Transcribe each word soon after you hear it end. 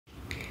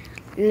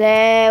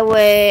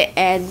Leeway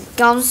and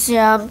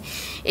Gaussium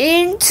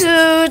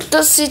into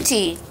the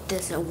city.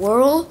 There's a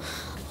world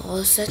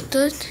all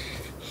settled.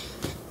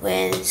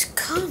 When it's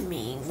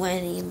coming,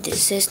 when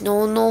this is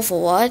no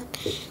for what?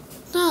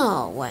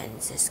 No, when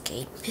it's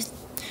escaping.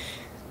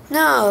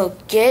 Now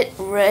get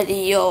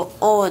ready your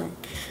own.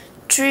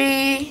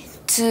 3,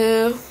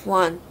 2,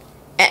 1,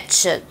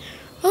 action.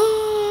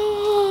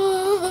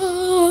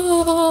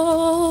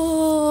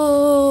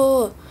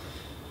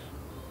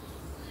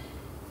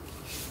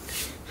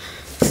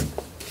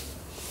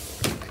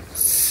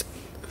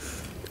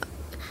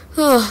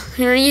 Oh,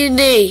 here you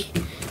day.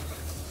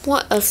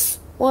 What a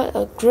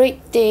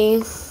great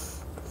thing.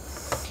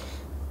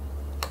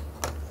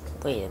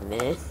 Wait a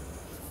minute.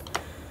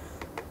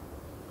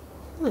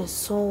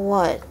 So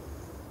what?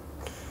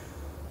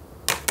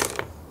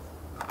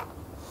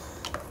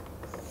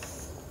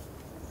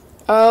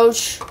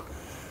 Ouch.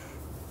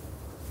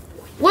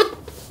 What?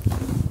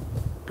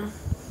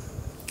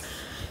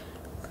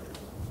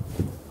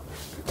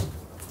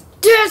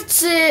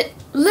 That's it.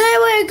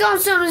 Leeway got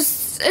some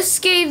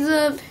escape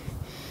the.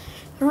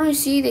 I don't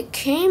see the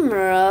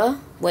camera.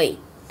 Wait.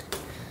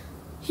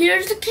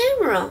 Here's the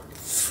camera.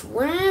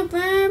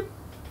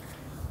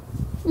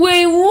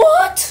 Wait,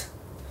 what?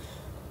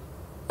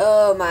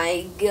 Oh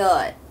my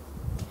god.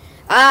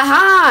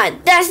 Aha!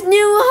 That's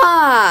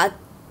Nuha!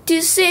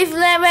 To save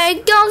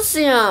Leeway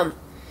Gaussium!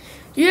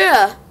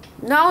 Yeah,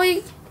 now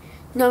we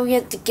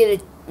have to get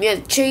it, we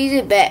have to chase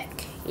it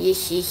back.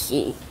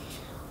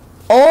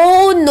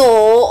 Oh no,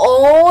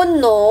 oh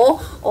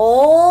no,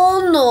 oh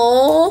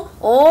no,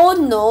 oh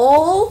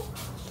no.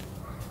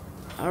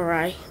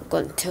 Alright, I'm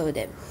gonna tell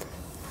them.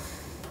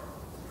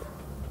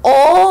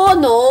 Oh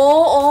no,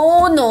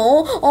 oh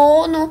no,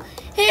 oh no.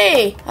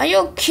 Hey, are you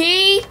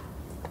okay?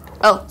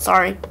 Oh,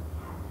 sorry.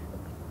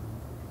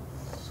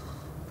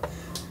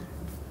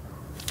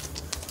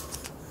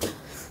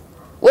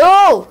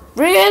 Whoa!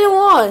 Bring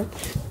anyone!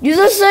 You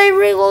just say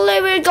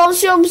Leeway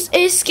Gaussium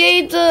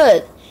escaped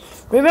it.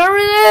 Remember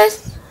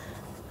this?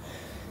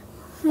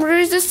 Where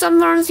is this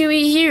sometimes you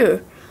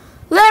hear?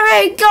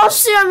 Leeway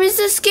Gaussium is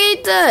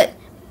escaped it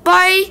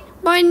by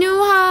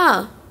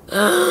Nuha.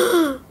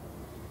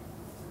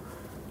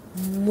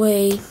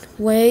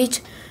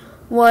 Wait.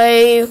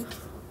 Wow,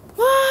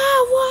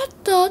 what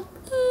the?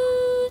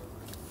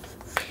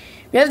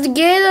 We have to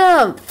get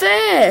him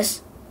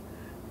fast.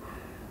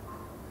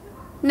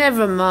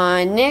 Never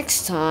mind,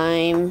 next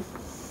time.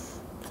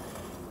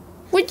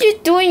 What you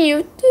doing,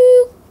 you?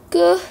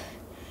 Good.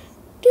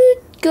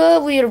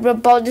 We're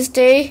about to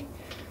stay.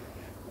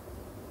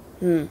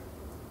 Going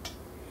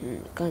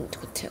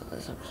to tell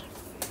us.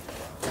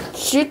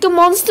 Chicken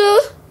monster?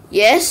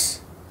 Yes.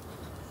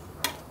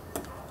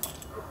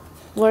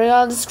 What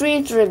are the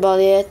screams about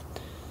it?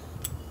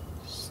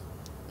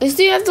 I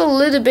still have a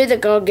little bit to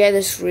go get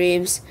the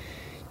screams.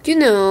 You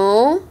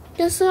know,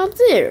 just up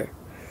there.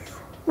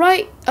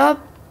 Right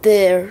up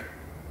there.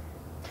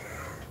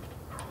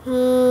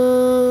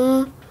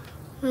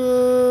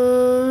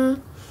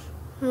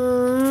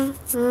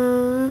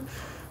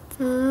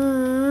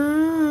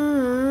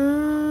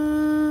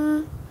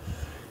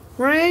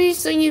 Ready,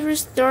 so you're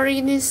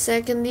starting this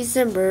 2nd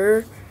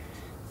December.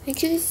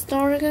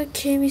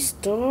 Can we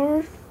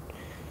start?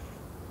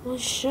 Well,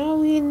 shall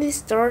we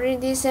start in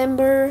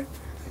December?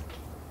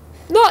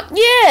 Not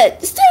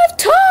yet! Still have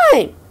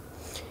time!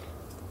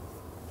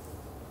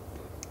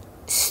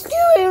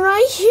 Still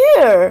right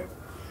here!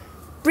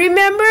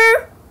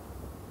 Remember?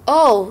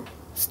 Oh,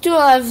 still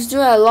have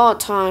a lot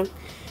of time.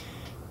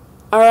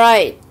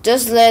 Alright,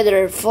 just let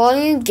her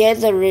falling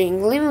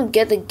gathering. Let me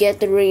get the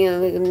gathering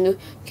and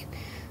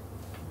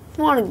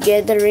wanna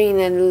gathering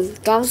and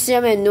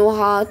Gaussium and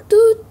Nuha.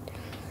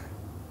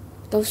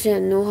 Gaussium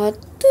and Nuha.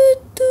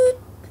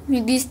 We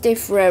this stay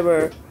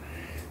forever.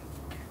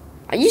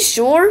 Are you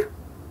sure?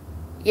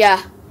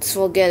 Yeah, it's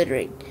for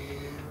gathering.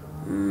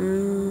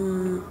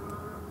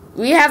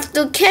 We have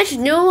to catch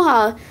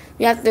Nuha.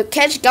 We have to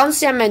catch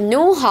Gaussium and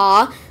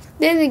Nuha.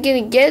 Then we get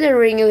a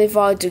gathering and live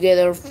all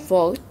together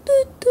for.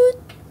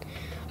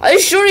 Are you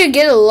sure you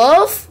get a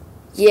love?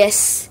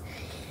 Yes.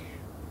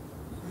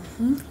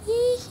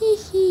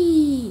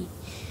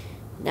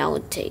 Now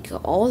we'll take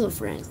all the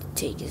friends to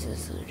take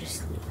us.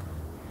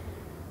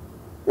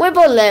 What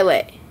about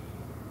Leeway?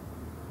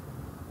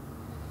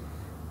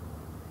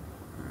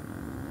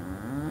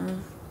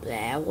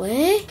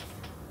 Leeway?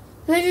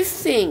 Let me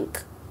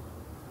think.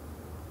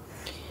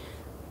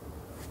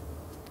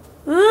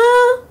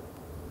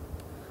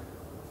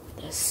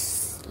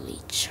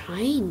 Leslie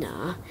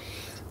China.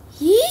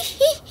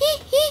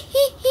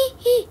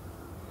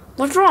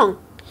 What's wrong?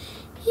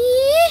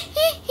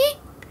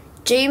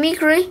 Jamie,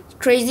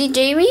 crazy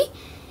Jamie?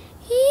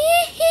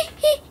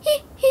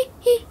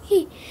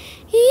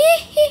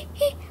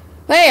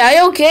 Hey, are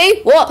you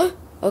okay? What?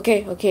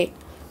 Okay.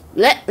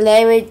 Let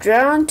Leeway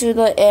drown to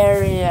the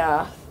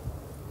area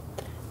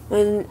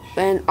when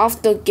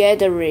after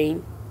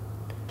gathering.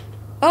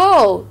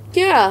 Oh,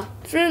 yeah,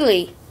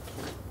 really.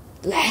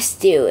 Let's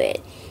do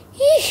it.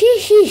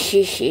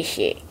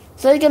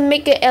 So you can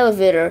make an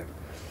elevator.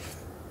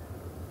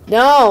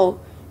 No,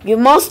 you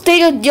must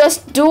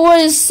just do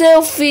a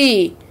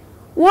selfie.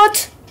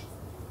 What?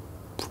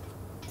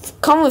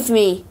 Come with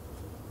me.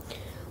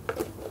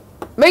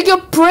 Make a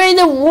print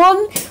of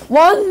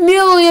 1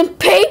 million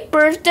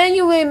papers, then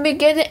you will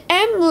get an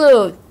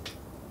envelope.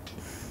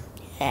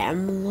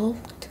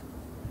 Envelope?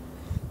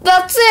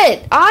 That's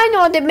it. I know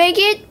how to make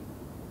it.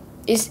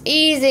 It's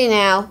easy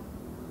now.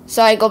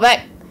 So I go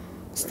back.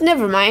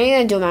 Never mind,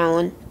 I do my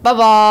own. Bye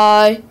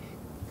bye.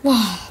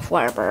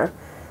 Whatever.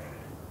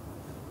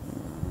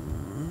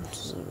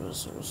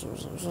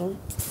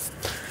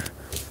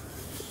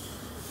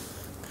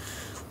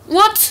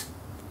 What?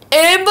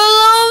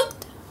 Envelope?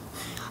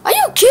 Are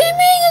you kidding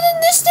me?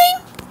 And this thing?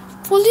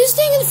 For this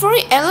thing is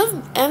very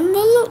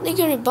envelope they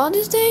can about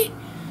this thing?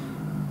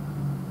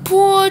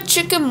 Poor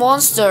chicken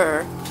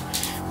monster.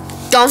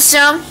 Don't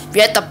Sam, we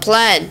had the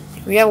plan.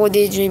 We have what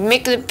did we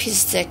make the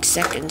piece 6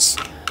 seconds.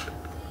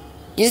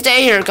 You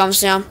stay here, come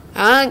Sam.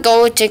 I'm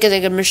gonna go take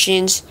the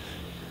machines.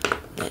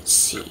 Let's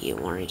see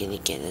what we're gonna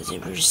get as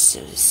a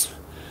service.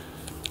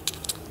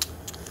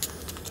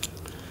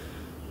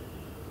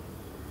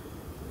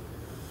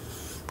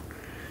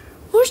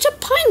 Where's the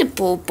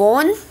pineapple,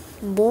 Boom?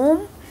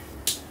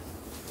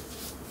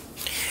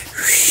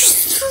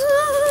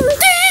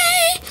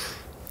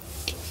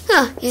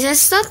 Huh, it has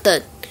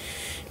started.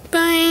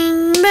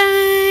 Bang,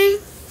 bang.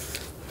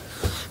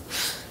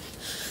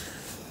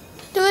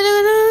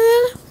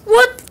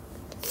 What?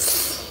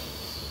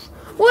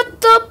 What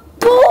the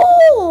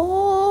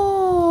ball?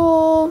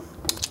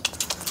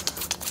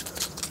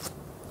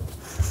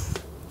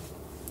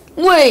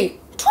 Wait,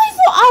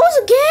 24 hours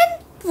again?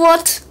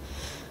 What?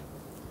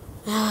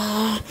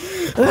 What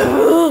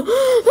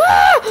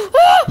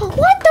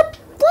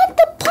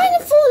the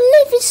pineapple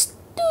leaf is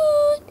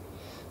dude?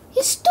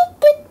 You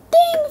stupid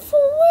thing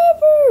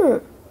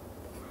forever.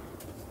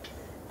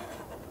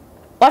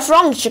 What's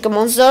wrong, chicken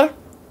monster?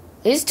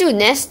 It's too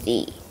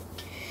nasty.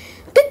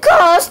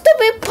 Because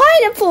stupid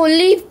pineapple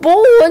leaf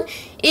bone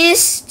is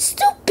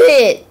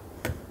stupid.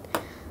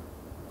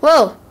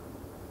 Well,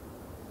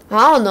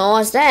 I don't know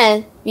what's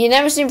that. You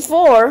never seen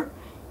before.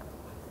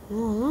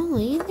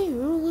 What the?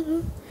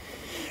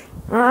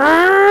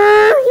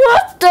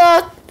 What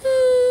the?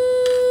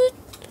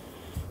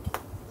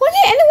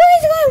 Anyway,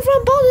 it's going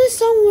from about this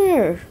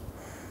somewhere.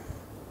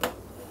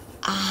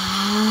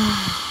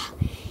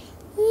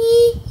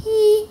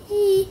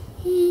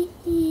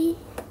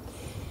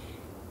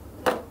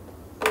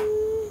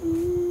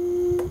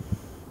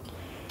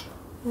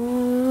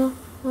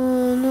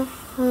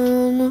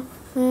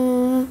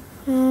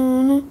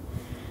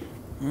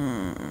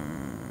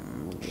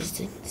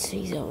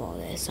 Just all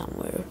that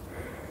somewhere.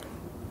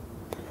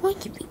 Why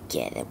did we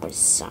get it? But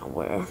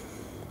somewhere.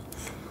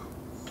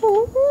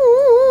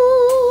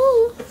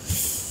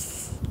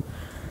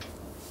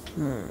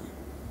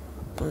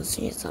 Let's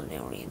see something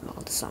already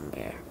about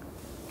somewhere.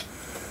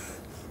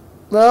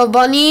 Well,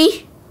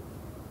 Bunny,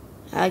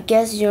 I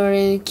guess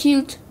you're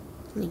cute.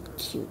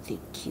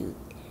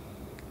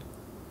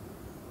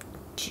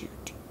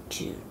 Cute.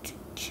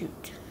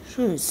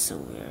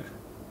 Somewhere.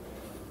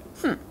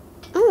 I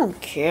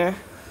don't care.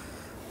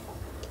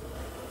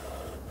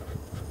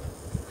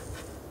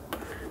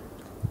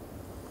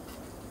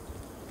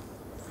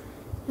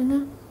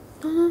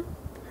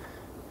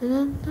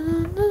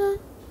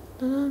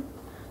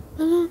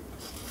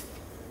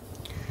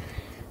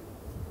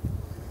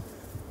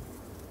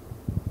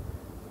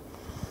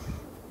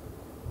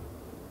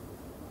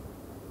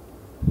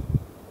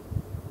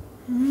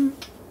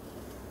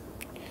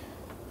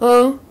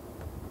 Oh.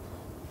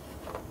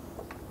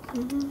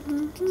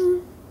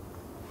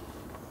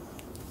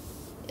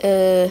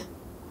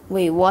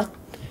 Wait, what?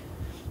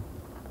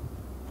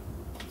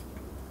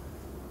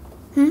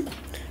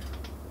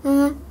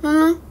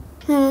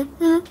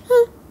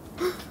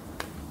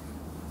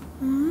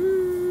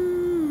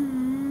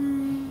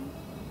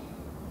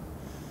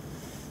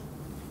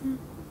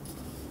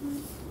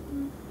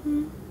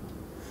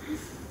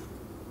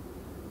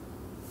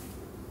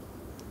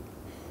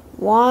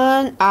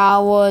 One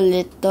hour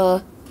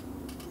later.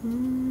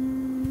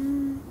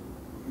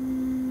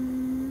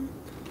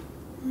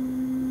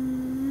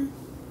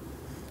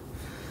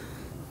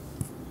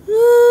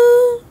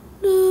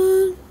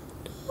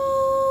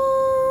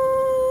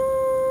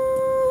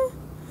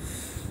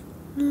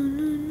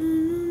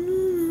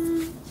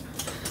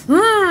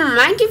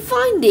 I can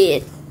find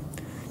it.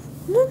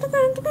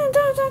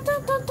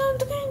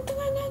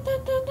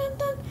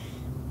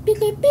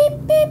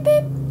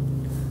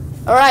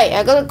 Alright,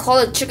 I gotta call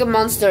it Chicken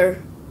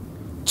Monster.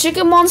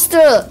 Chicken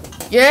Monster!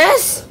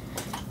 Yes?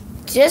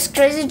 Yes,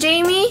 Crazy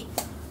Jamie?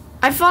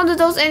 I found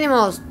those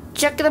animals.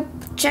 Check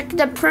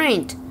the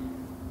print.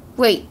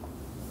 Wait.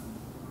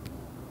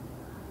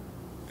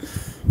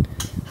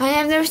 I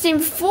have never seen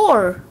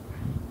before.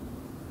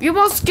 You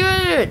must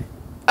get it.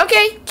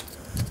 Okay.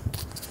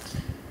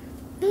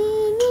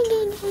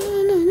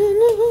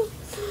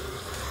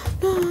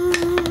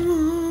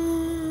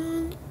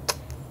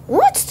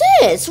 What's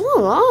this?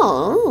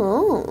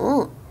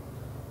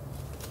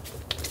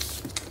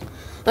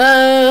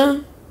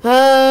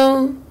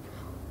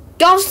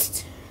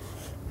 Ghost!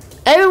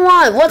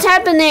 Everyone, what's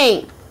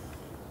happening?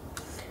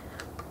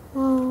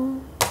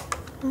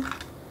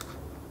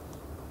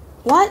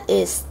 What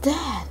is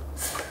that?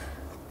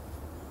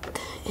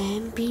 The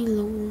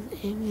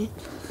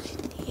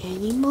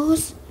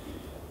animals?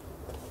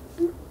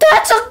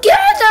 That's a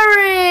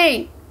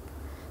gathering!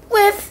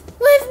 With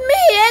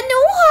me and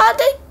Noah.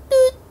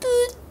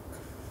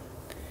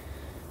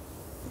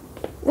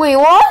 Wait,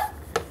 what?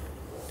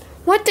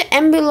 What the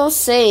envelope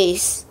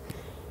says?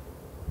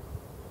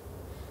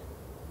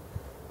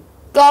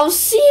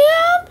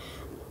 Gaussian?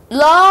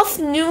 Love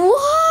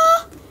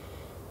Nuha?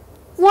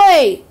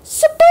 Wait,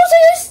 suppose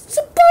it's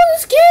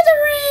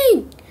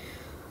gathering.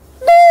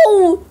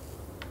 No!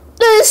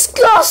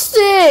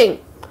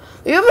 Disgusting!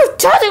 You were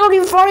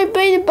technically funny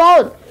painted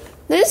about.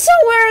 There's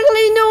somewhere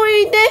ugly no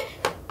there.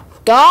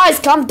 Guys,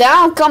 calm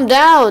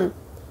down.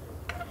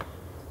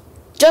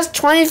 Just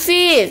 20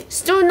 feet.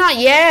 Still not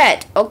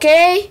yet,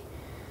 okay?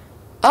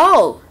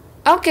 Oh,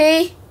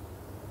 okay.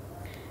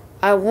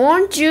 I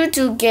want you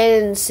to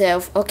get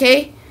himself,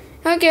 okay?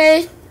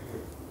 Okay.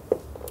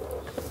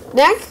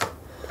 Next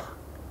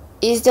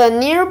is the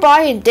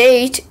nearby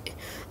date,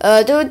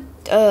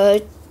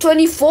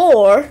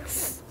 24.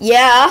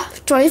 Yeah,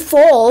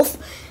 24th.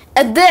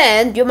 And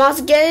then you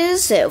must get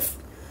yourself.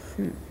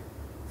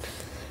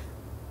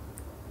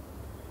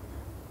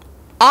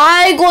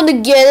 I gonna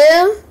get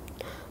him.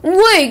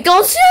 Wait,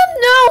 can't see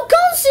him? No,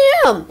 can't see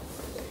him.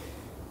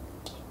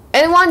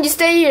 Everyone, you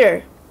stay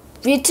here.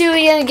 Me too,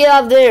 we gonna get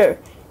up there.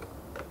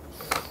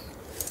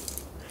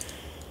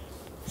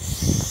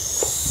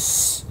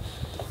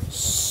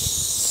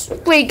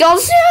 Wait, can't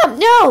see him?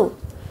 No.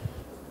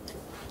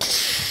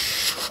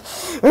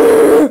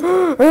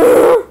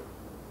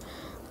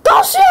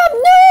 Can't see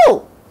him?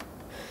 No.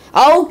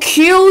 I'll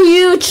kill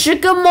you,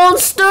 chicken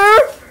monster.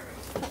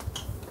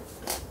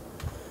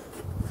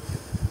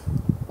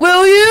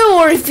 Will you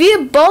or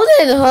feel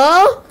bothered,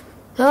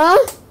 huh?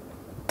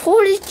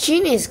 Poorly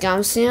genius,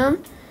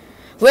 Gamsiam.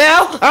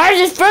 Well, I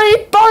just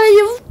very bother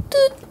you.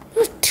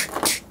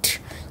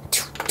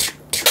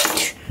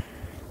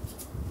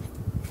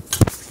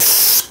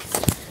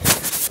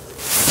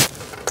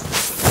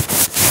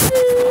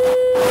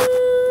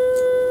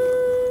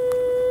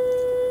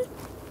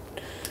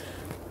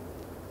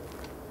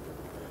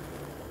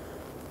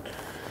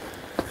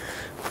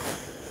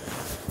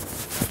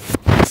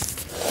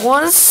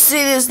 Want to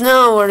see this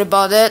now? Worry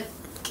about it.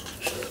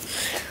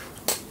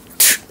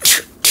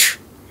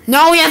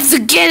 Now we have to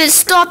get it.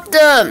 Stop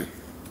them.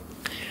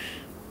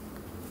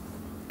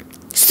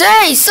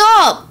 Stay.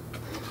 Stop.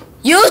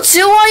 You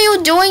two, what are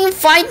you doing?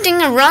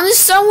 Fighting around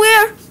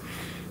somewhere?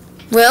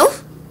 Well.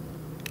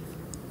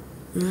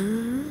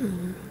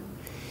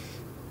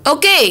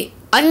 Okay.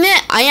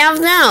 I have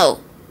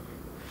now.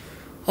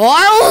 Oh,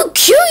 I will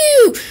kill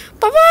you.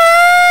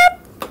 Bye-bye.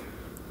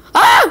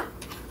 Ah.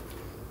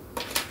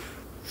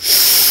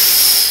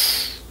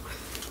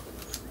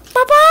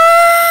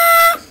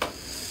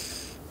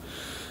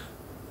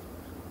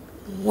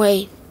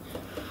 Wait.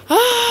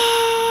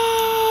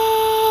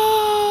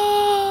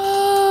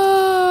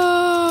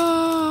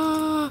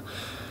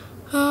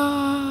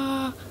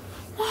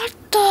 What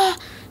the?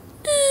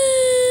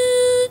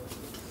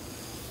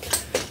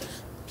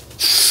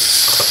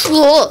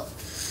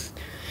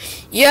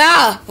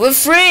 Yeah, we're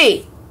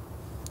free.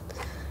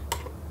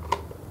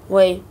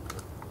 Wait.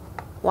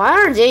 What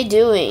are they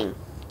doing?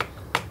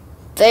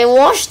 They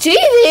watch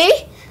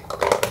TV?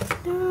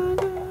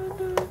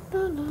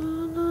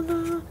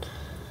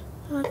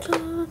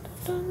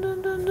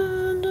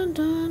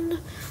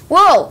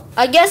 Whoa!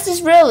 I guess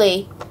it's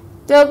really.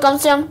 There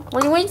comes some.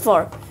 What are you waiting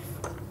for?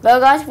 Well,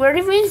 guys, what are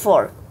you waiting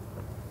for?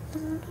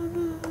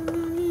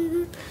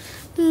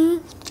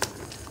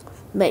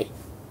 Wait.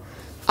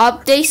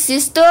 Update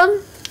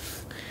system.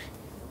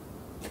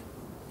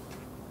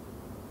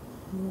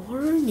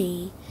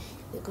 Warning.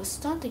 We could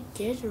start the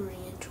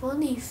gathering at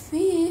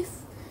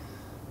 25th.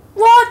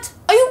 What?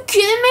 Are you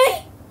kidding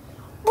me?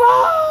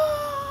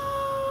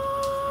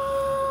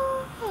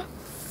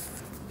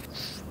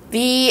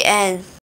 The end.